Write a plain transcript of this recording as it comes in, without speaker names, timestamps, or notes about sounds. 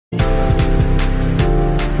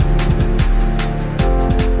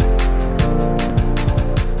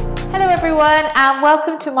everyone, and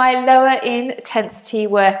welcome to my lower intensity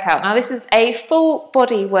workout. Now this is a full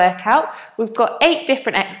body workout. We've got 8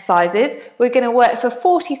 different exercises. We're going to work for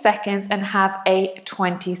 40 seconds and have a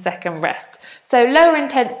 20-second rest. So lower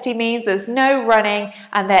intensity means there's no running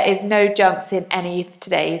and there is no jumps in any of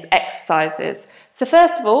today's exercises. So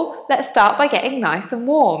first of all, let's start by getting nice and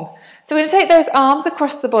warm. So we're going to take those arms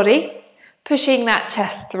across the body, pushing that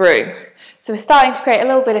chest through. So we're starting to create a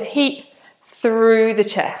little bit of heat through the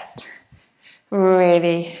chest.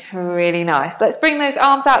 Really, really nice. Let's bring those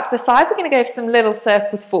arms out to the side. We're going to go for some little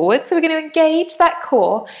circles forward. So we're going to engage that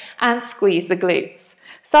core and squeeze the glutes.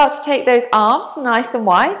 Start to take those arms nice and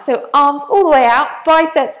wide. So arms all the way out,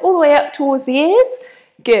 biceps all the way up towards the ears.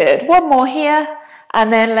 Good. One more here.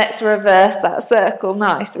 And then let's reverse that circle.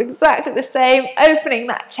 Nice. So exactly the same, opening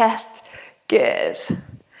that chest. Good.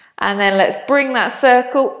 And then let's bring that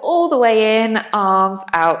circle all the way in, arms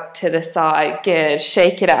out to the side. Good,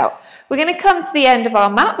 shake it out. We're going to come to the end of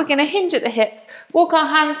our mat. We're going to hinge at the hips, walk our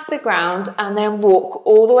hands to the ground, and then walk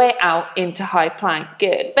all the way out into high plank.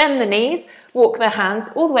 Good. Bend the knees, walk the hands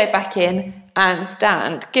all the way back in, and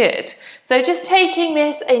stand. Good. So just taking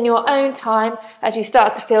this in your own time as you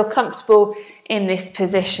start to feel comfortable in this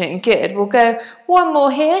position. Good. We'll go one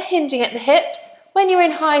more here, hinging at the hips. When you're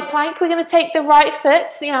in high plank, we're going to take the right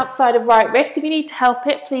foot to the outside of right wrist. If you need to help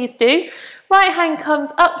it, please do. Right hand comes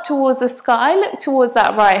up towards the sky. Look towards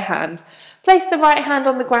that right hand. Place the right hand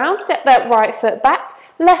on the ground. Step that right foot back.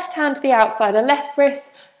 Left hand to the outside of left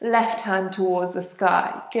wrist. Left hand towards the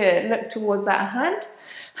sky. Good. Look towards that hand.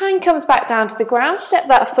 Hand comes back down to the ground. Step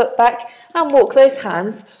that foot back and walk those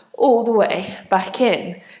hands all the way back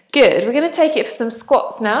in. Good. We're going to take it for some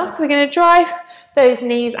squats now. So we're going to drive those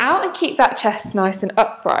knees out and keep that chest nice and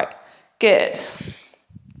upright. Good.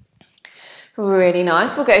 Really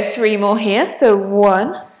nice. We'll go 3 more here. So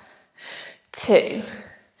 1, 2,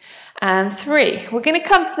 and 3. We're going to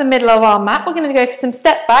come to the middle of our mat. We're going to go for some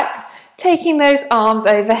step backs, taking those arms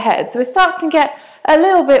overhead. So we're starting to get a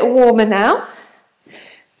little bit warmer now.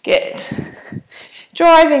 Good.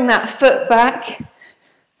 Driving that foot back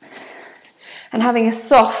and having a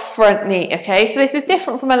soft front knee, okay? So this is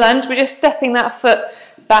different from a lunge. We're just stepping that foot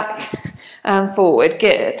back and forward.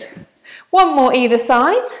 Good. One more either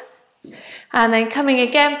side. And then coming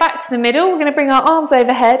again back to the middle. We're going to bring our arms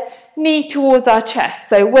overhead, knee towards our chest.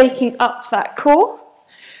 So waking up that core.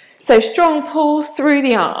 So strong pulls through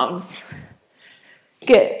the arms.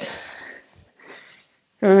 Good.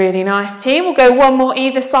 Really nice, team. We'll go one more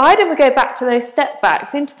either side and we'll go back to those step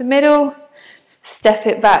backs into the middle. Step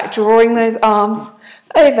it back, drawing those arms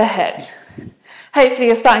overhead. Hopefully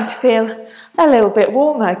you're starting to feel a little bit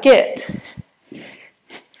warmer. Good.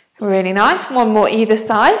 Really nice. One more either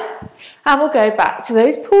side. And we'll go back to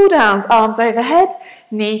those pull downs. Arms overhead,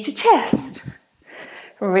 knee to chest.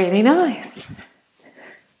 Really nice.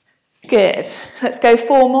 Good. Let's go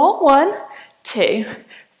 4 more. 1, 2,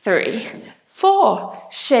 3, 4.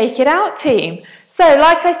 Shake it out, team. So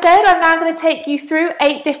like I said, I'm now going to take you through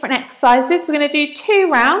 8 different exercises. We're going to do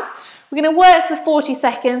 2 rounds. We're going to work for 40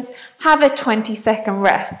 seconds, have a 20-second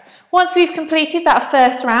rest. Once we've completed that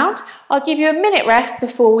first round, I'll give you a minute rest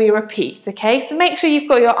before we repeat, okay? So make sure you've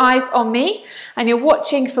got your eyes on me and you're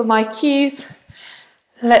watching for my cues.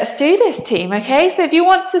 Let's do this, team, okay? So if you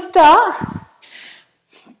want to start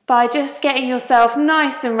by just getting yourself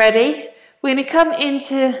nice and ready, we're going to come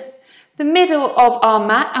into the middle of our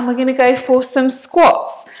mat and we're going to go for some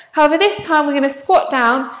squats. However, this time we're going to squat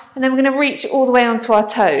down and then we're going to reach all the way onto our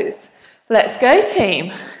toes. Let's go,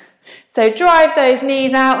 team. So drive those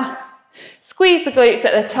knees out, squeeze the glutes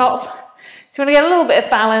at the top. So you want to get a little bit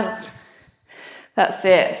of balance. That's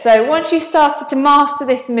it. So once you've started to master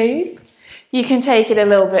this move, you can take it a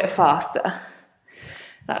little bit faster.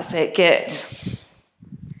 That's it, good.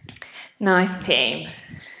 Nice, team.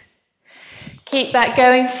 Keep that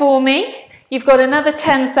going for me. You've got another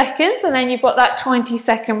 10 seconds and then you've got that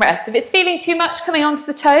 20-second rest. If it's feeling too much coming onto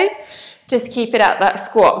the toes, just keep it at that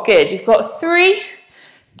squat. Good. You've got 3,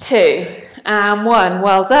 2, and 1.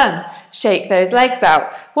 Well done. Shake those legs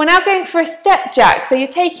out. We're now going for a step jack. So you're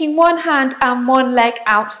taking one hand and one leg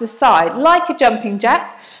out to the side, like a jumping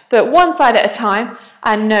jack, but one side at a time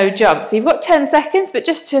and no jump. So you've got 10 seconds, but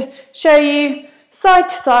just to show you, side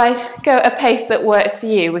to side, go at a pace that works for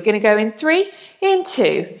you. We're going to go in 3, in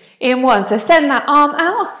 2, in 1. So send that arm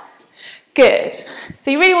out. Good.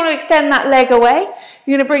 So you really want to extend that leg away.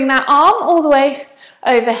 You're going to bring that arm all the way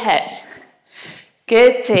overhead.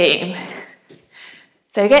 Good, team.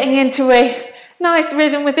 So getting into a nice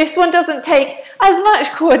rhythm with this one. Doesn't take as much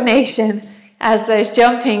coordination as those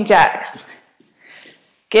jumping jacks.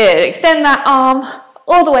 Good. Extend that arm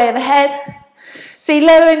all the way overhead. See,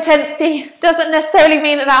 lower intensity doesn't necessarily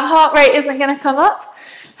mean that that heart rate isn't going to come up.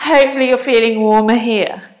 Hopefully you're feeling warmer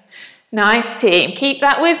here. Nice team. Keep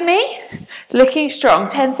that with me. Looking strong.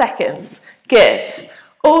 10 seconds. Good.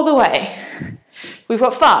 All the way. We've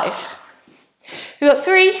got 5. We've got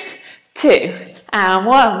 3, 2, and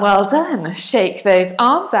 1. Well done. Shake those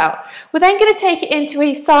arms out. We're then going to take it into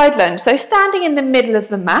a side lunge. So standing in the middle of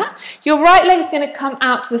the mat, your right leg is going to come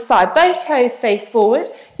out to the side. Both toes face forward.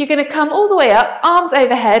 You're going to come all the way up, arms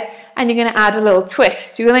overhead, and you're going to add a little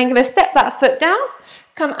twist. You're then going to step that foot down,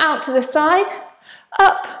 come out to the side,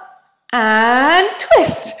 up, and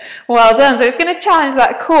twist. Well done. So it's going to challenge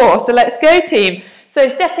that core. So let's go, team. So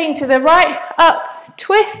stepping to the right, up,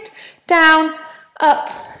 twist, down, up,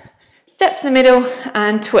 step to the middle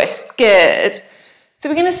and twist. Good. So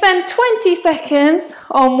we're going to spend 20 seconds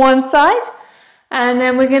on one side and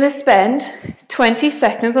then we're going to spend 20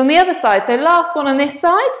 seconds on the other side. So last one on this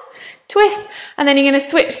side, twist, and then you're going to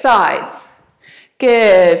switch sides.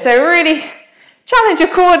 Good. So really challenge your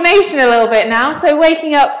coordination a little bit now. So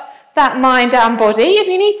waking up that mind and body. If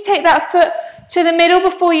you need to take that foot to the middle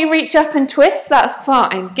before you reach up and twist, that's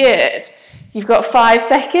fine. Good. You've got 5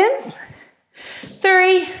 seconds.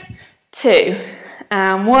 3, 2,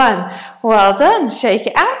 and 1. Well done. Shake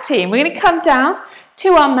it out, team. We're going to come down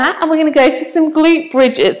to our mat and we're going to go for some glute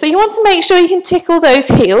bridges. So you want to make sure you can tickle those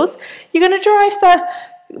heels. You're going to drive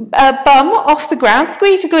the bum off the ground,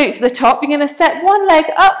 squeeze your glutes to the top. You're going to step one leg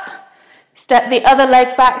up, step the other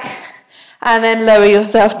leg back, and then lower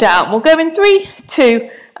yourself down. We'll go in 3, 2,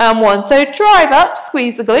 and 1. So drive up,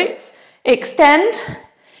 squeeze the glutes, extend,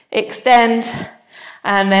 extend,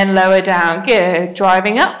 and then lower down. Good.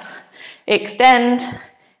 Driving up, extend,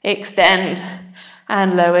 extend,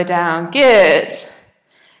 and lower down. Good.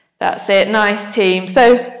 That's it. Nice, team.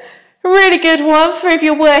 So a really good one for if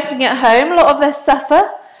you're working at home. A lot of us suffer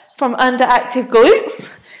from underactive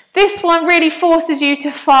glutes. This one really forces you to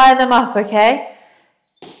fire them up, okay?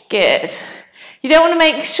 Good. You don't want to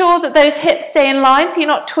make sure that those hips stay in line so you're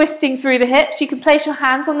not twisting through the hips. You can place your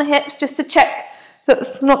hands on the hips just to check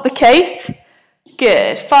that's not the case.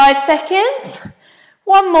 Good. 5 seconds.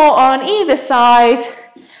 One more on either side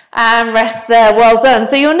and rest there. Well done.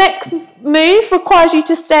 So your next move requires you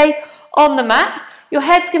to stay on the mat. Your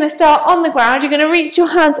head's going to start on the ground. You're going to reach your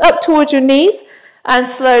hands up towards your knees and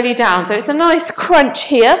slowly down. So it's a nice crunch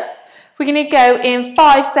here. We're going to go in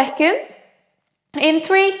 5 seconds. In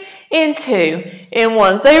 3, in 2, in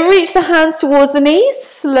 1. So reach the hands towards the knees,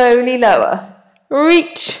 slowly lower.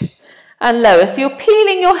 Reach and lower. So you're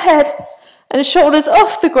peeling your head and shoulders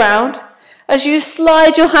off the ground as you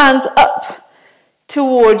slide your hands up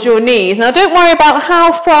towards your knees. Now don't worry about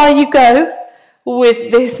how far you go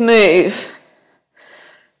with this move.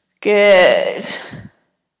 Good.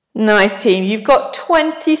 Nice, team. You've got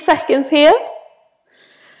 20 seconds here.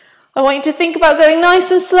 I want you to think about going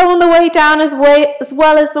nice and slow on the way down as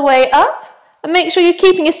well as the way up. And make sure you're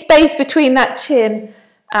keeping a space between that chin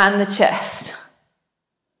and the chest.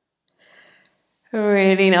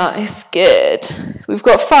 Really nice. Good. We've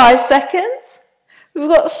got 5 seconds. We've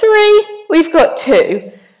got 3. We've got 2.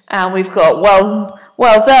 And we've got well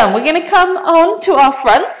done. We're going to come on to our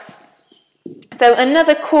fronts. So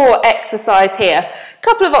another core exercise here. A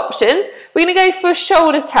couple of options. We're going to go for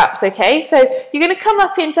shoulder taps, okay? So you're going to come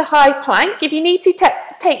up into high plank. If you need to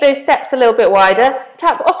take those steps a little bit wider,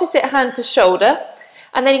 tap opposite hand to shoulder.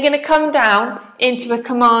 And then you're going to come down into a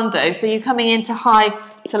commando. So you're coming into high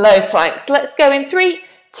to low plank. So let's go in 3,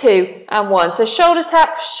 2, and 1. So shoulder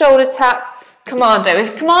tap, commando.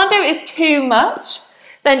 If commando is too much,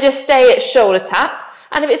 then just stay at shoulder tap.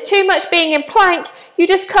 And if it's too much being in plank, you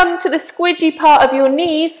just come to the squidgy part of your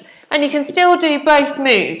knees and you can still do both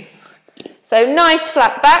moves. So nice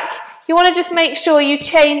flat back. You want to just make sure you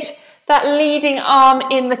change that leading arm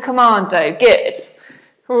in the commando. Good.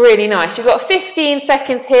 Really nice. You've got 15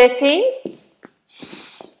 seconds here, team.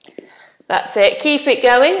 That's it. Keep it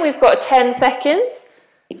going. We've got 10 seconds.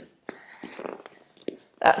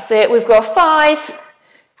 That's it. We've got 5.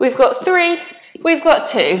 We've got 3. We've got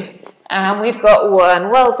 2. And we've got 1.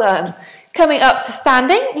 Well done. Coming up to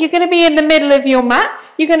standing, you're going to be in the middle of your mat.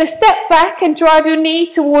 You're going to step back and drive your knee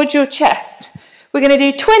towards your chest. We're going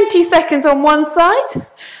to do 20 seconds on one side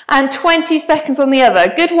and 20 seconds on the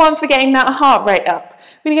other. Good one for getting that heart rate up.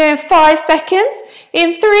 We're going to go in 5 seconds,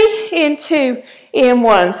 in 3, in 2, in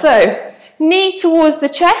 1. So knee towards the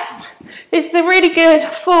chest. This is a really good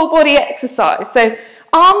full body exercise. So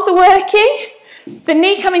arms are working. The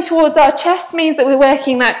knee coming towards our chest means that we're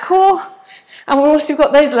working that core. And we've also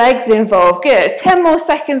got those legs involved. Good. 10 more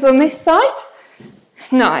seconds on this side.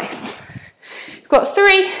 Nice. We've got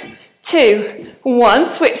 3, 2, 1.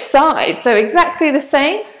 Switch sides. So exactly exactly the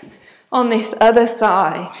same on this other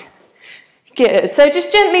side. Good. So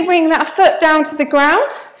just gently bring that foot down to the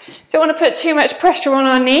ground. Don't want to put too much pressure on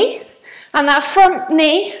our knee. And that front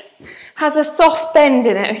knee has a soft bend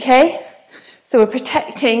in it, okay? So we're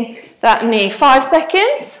protecting that knee. 5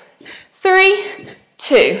 seconds. 3,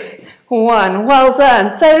 2, 1. Well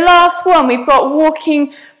done. So last one, we've got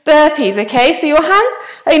walking burpees, okay? So your hands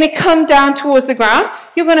are going to come down towards the ground.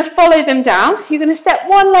 You're going to follow them down. You're going to step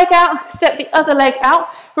one leg out, step the other leg out.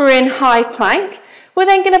 We're in high plank. We're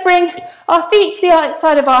then going to bring our feet to the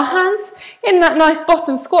outside of our hands in that nice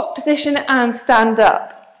bottom squat position and stand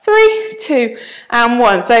up. 3, 2, and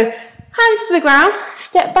 1. So hands to the ground,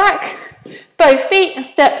 step back, both feet,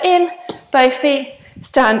 step in, both feet,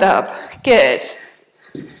 stand up. Good.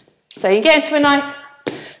 So you get into a nice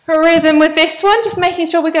rhythm with this one, just making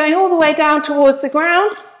sure we're going all the way down towards the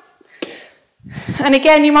ground. And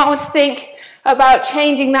again, you might want to think about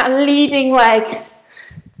changing that leading leg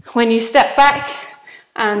when you step back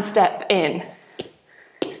and step in.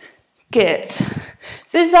 Good.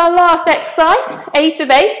 So this is our last exercise, 8 of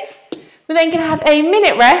 8. We're then going to have a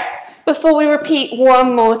minute rest before we repeat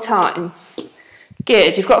one more time.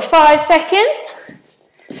 Good. You've got 5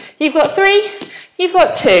 seconds. You've got 3. You've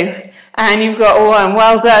got 2. And you've got 1.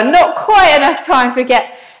 Well done. Not quite enough time to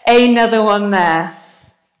get another one there.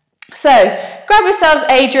 So grab yourselves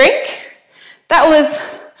a drink. That was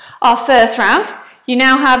our first round. You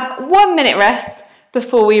now have 1 minute rest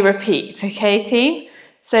before we repeat. Okay, team?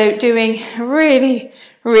 So doing really,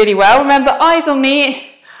 really well. Remember, eyes on me.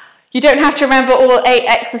 You don't have to remember all 8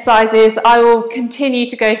 exercises. I will continue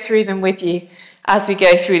to go through them with you as we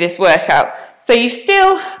go through this workout. So you've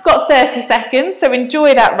still got 30 seconds, so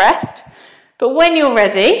enjoy that rest. But when you're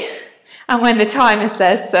ready, and when the timer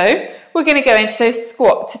says so, we're going to go into those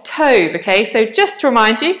squat to toes, okay? So just to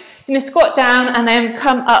remind you, you're going to squat down and then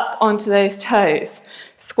come up onto those toes.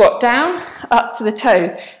 Squat down, up to the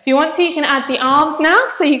toes. If you want to, you can add the arms now.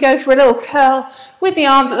 So you go for a little curl with the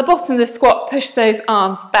arms at the bottom of the squat, push those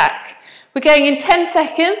arms back. We're going in 10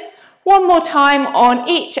 seconds. One more time on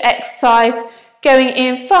each exercise. Going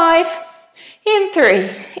in 5, in 3,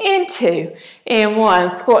 in 2, in 1.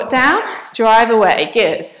 Squat down, drive away.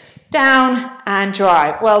 Good. Down and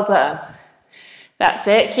drive. Well done. That's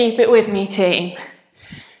it. Keep it with me, team.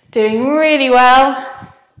 Doing really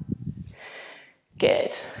well.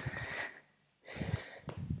 Good.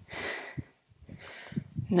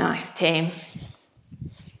 Nice, team.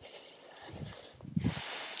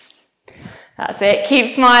 That's it.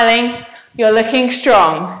 Keep smiling. You're looking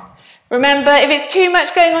strong. Remember, if it's too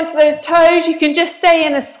much going onto those toes, you can just stay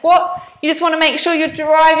in a squat. You just want to make sure you're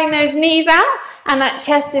driving those knees out and that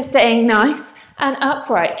chest is staying nice and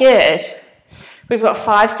upright. Good. We've got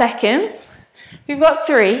 5 seconds. We've got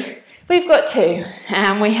 3. We've got 2.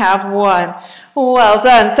 And we have 1. Well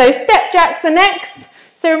done. So step jacks are next.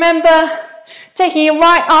 So remember, taking your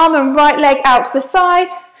right arm and right leg out to the side.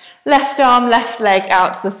 Left arm, left leg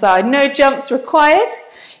out to the side. No jumps required.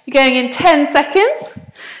 You're going in 10 seconds.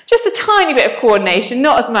 Just a tiny bit of coordination,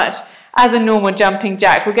 not as much as a normal jumping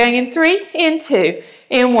jack. We're going in 3, in 2,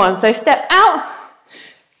 in 1. So step out.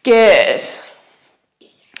 Good.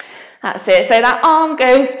 That's it. So that arm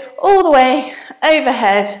goes all the way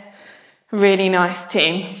overhead. Really nice,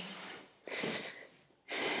 team.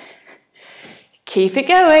 Keep it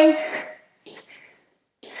going.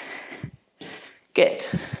 Good.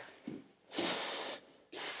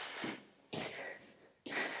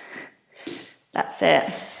 That's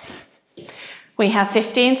it. We have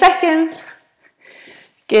 15 seconds.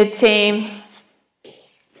 Good, team.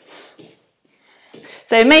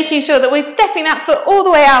 So making sure that we're stepping that foot all the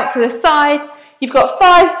way out to the side. You've got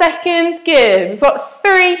 5 seconds. Good. We've got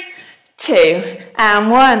 3, 2, and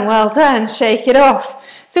 1. Well done. Shake it off.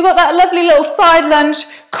 So we've got that lovely little side lunge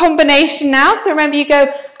combination now. So remember, you go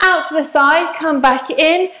out to the side, come back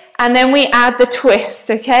in, and then we add the twist,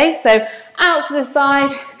 okay? So out to the side,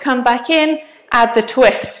 come back in, add the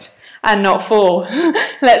twist, and not fall.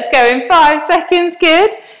 Let's go in 5 seconds.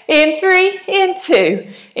 Good. In 3, in 2,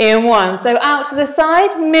 in 1. So out to the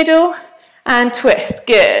side, middle, and twist.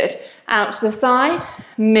 Good. Out to the side,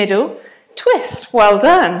 middle, twist. Well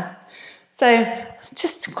done. So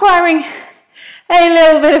just acquiring a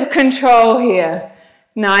little bit of control here.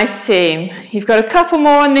 Nice, team. You've got a couple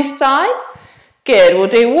more on this side. Good. We'll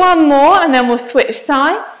do one more and then we'll switch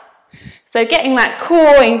sides. So getting that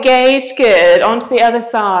core engaged. Good. Onto the other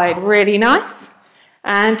side. Really nice.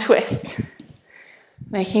 And twist.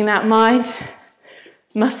 Making that mind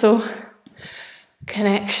muscle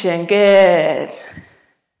connection. Good.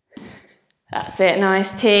 That's it.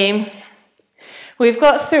 Nice, team. We've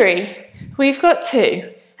got 3. We've got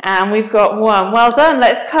 2. And we've got 1. Well done.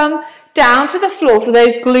 Let's come down to the floor for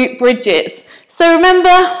those glute bridges. So remember,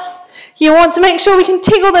 you want to make sure we can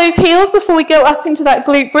tickle those heels before we go up into that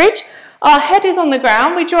glute bridge. Our head is on the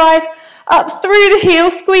ground. We drive up through the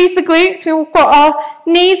heels, squeeze the glutes. We've got our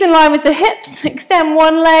knees in line with the hips. Extend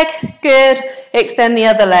one leg. Good. Extend the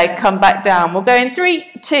other leg. Come back down. We'll go in 3,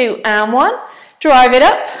 2, and 1. Drive it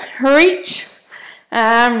up. Reach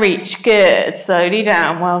and reach. Good. Slowly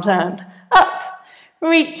down. Well done. Up.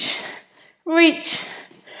 Reach. Reach.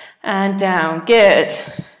 And down. Good.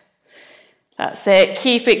 That's it.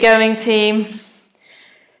 Keep it going, team.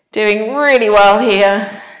 Doing really well here.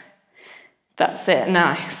 That's it.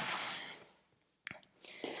 Nice.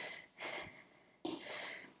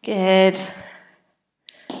 Good.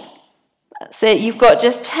 That's it. You've got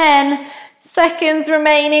just 10 seconds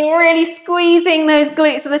remaining. Really squeezing those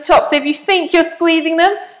glutes at the top. So if you think you're squeezing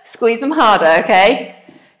them, squeeze them harder, okay?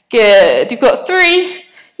 Good. You've got 3,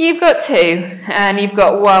 you've got 2, and you've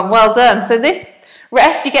got 1. Well done. So this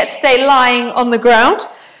rest, you get to stay lying on the ground.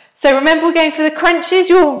 So remember, we're going for the crunches.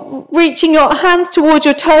 You're reaching your hands towards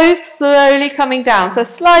your toes, slowly coming down. So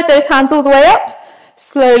slide those hands all the way up,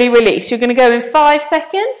 slowly release. You're going to go in 5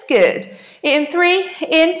 seconds. Good. In 3,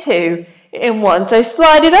 in 2, in 1. So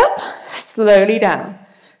slide it up, slowly down.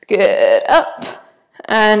 Good. Up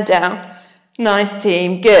and down. Nice,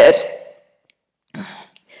 team. Good.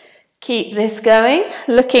 Keep this going.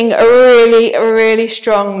 Looking really, really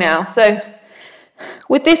strong now. So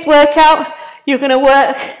with this workout, you're going to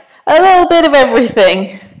work a little bit of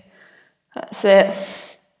everything. That's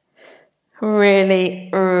it. Really,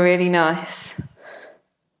 really nice.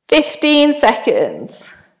 15 seconds.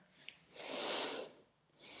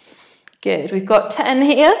 Good. We've got 10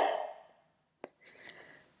 here.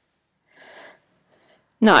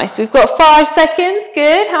 Nice. We've got 5 seconds.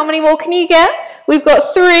 Good. How many more can you get? We've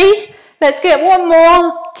got 3. Let's get 1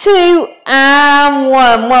 more. 2 and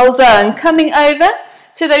 1. Well done. Coming over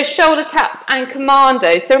to those shoulder taps and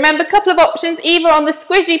commandos. So remember, a couple of options, either on the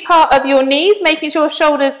squidgy part of your knees, making sure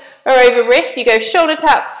shoulders are over wrists. You go shoulder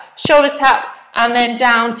tap, and then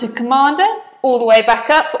down to commando, all the way back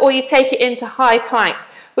up, or you take it into high plank.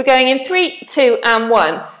 We're going in 3, 2, and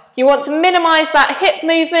 1. You want to minimize that hip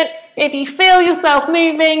movement. If you feel yourself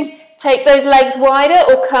moving, take those legs wider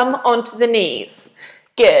or come onto the knees.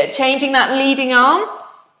 Good. Changing that leading arm.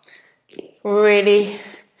 Really,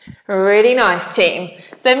 really nice, team.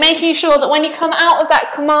 So making sure that when you come out of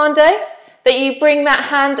that commando, that you bring that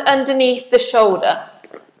hand underneath the shoulder.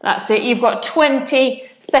 That's it. You've got 20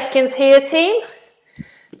 seconds here, team.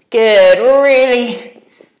 Good. Really,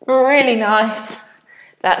 really nice.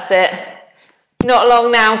 That's it. Not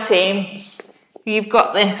long now, team. You've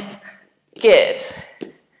got this. Good.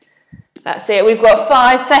 That's it. We've got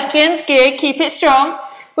 5 seconds. Good. Keep it strong.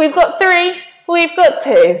 We've got 3. We've got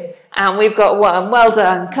 2. And we've got 1. Well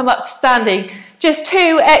done. Come up to standing. Just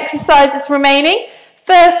 2 exercises remaining.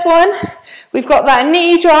 First one, we've got that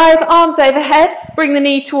knee drive, arms overhead. Bring the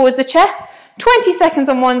knee towards the chest. 20 seconds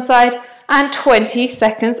on one side and 20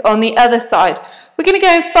 seconds on the other side. We're going to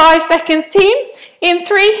go in 5 seconds, team. In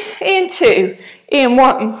 3, in 2, in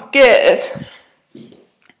 1. Good.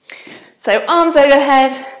 So arms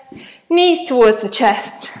overhead, knees towards the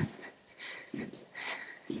chest.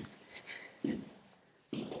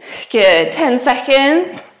 Good. 10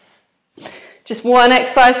 seconds. Just 1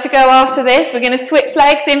 exercise to go after this. We're going to switch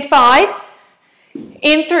legs in 5,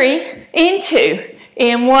 in 3, in 2,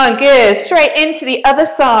 in 1. Good. Straight into the other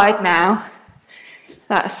side now.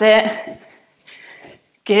 That's it.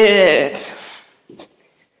 Good.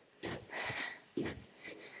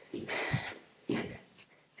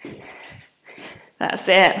 That's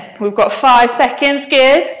it. We've got 5 seconds.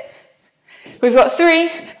 Good. We've got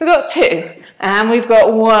 3, we've got 2, and we've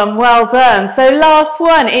got 1. Well done. So last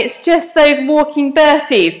one, it's just those walking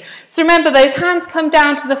burpees. So remember, those hands come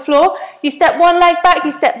down to the floor. You step one leg back,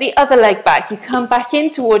 you step the other leg back. You come back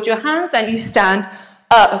in towards your hands and you stand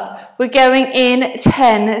up. We're going in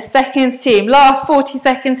 10 seconds, team. Last 40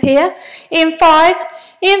 seconds here. In 5,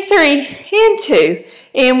 in 3, in 2,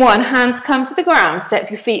 in 1. Hands come to the ground.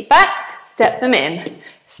 Step your feet back, step them in.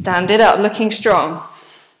 Stand it up, looking strong.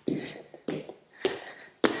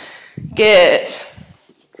 Good.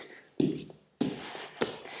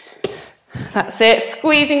 That's it.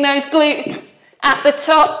 Squeezing those glutes at the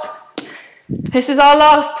top. This is our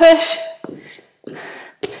last push.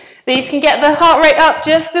 These can get the heart rate up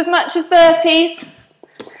just as much as burpees.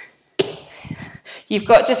 You've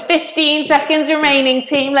got just 15 seconds remaining,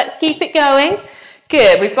 team. Let's keep it going.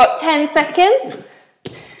 Good. We've got 10 seconds.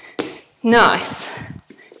 Nice.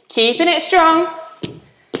 Keeping it strong.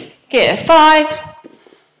 Good. 5,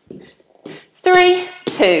 3,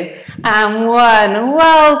 2, and 1.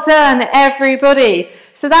 Well done, everybody.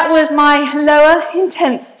 So that was my lower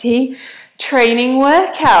intensity training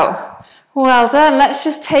workout. Well done. Let's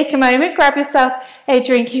just take a moment, grab yourself a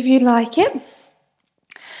drink if you like it.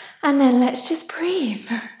 And then let's just breathe.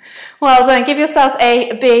 Well done. Give yourself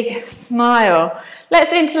a big smile.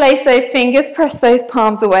 Let's interlace those fingers, press those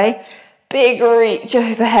palms away. Big reach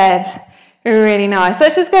overhead. Really nice.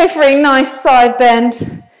 Let's just go for a nice side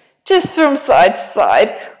bend, just from side to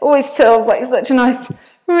side. Always feels like such a nice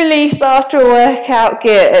release after a workout.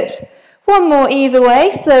 Good. One more either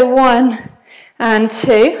way. So 1 and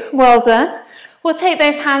 2. Well done. We'll take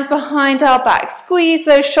those hands behind our back. Squeeze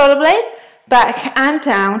those shoulder blades back and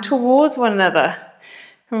down towards one another.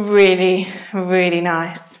 Really, really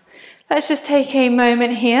nice. Let's just take a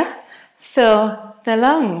moment here. Fill the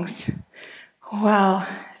lungs. Well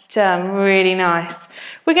done, really nice.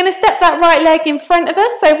 We're going to step that right leg in front of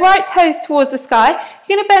us, so right toes towards the sky.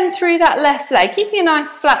 You're going to bend through that left leg, keeping a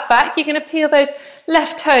nice flat back. You're going to peel those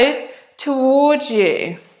left toes towards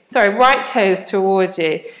you. Sorry, right toes towards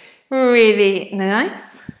you. Really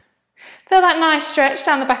nice. Feel that nice stretch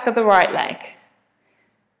down the back of the right leg.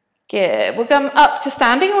 Good. We'll come up to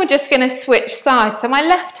standing and we're just going to switch sides. So my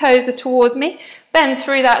left toes are towards me. Bend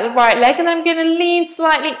through that right leg and then I'm going to lean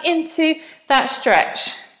slightly into that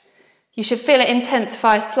stretch. You should feel it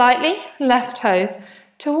intensify slightly. Left toes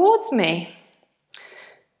towards me.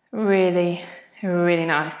 Really, really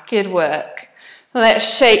nice. Good work.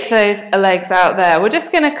 Let's shake those legs out there. We're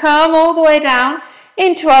just going to come all the way down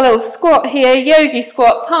into our little squat here, yogi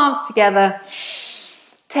squat, palms together.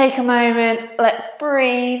 Take a moment, let's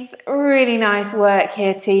breathe. Really nice work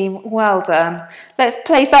here, team. Well done. Let's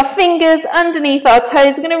place our fingers underneath our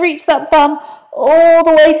toes. We're going to reach that bum all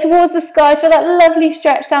the way towards the sky for that lovely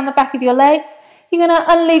stretch down the back of your legs. You're going to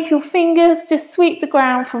unloop your fingers, just sweep the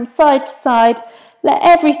ground from side to side. Let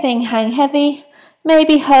everything hang heavy.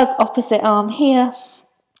 Maybe hug opposite arm here.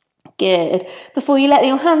 Good. Before you let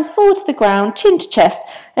your hands fall to the ground, chin to chest,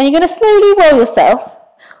 and you're going to slowly roll yourself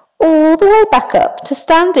all the way back up to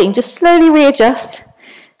standing. Just slowly readjust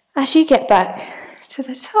as you get back to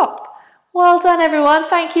the top. Well done, everyone.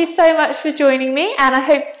 Thank you so much for joining me, and I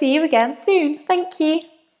hope to see you again soon. Thank you.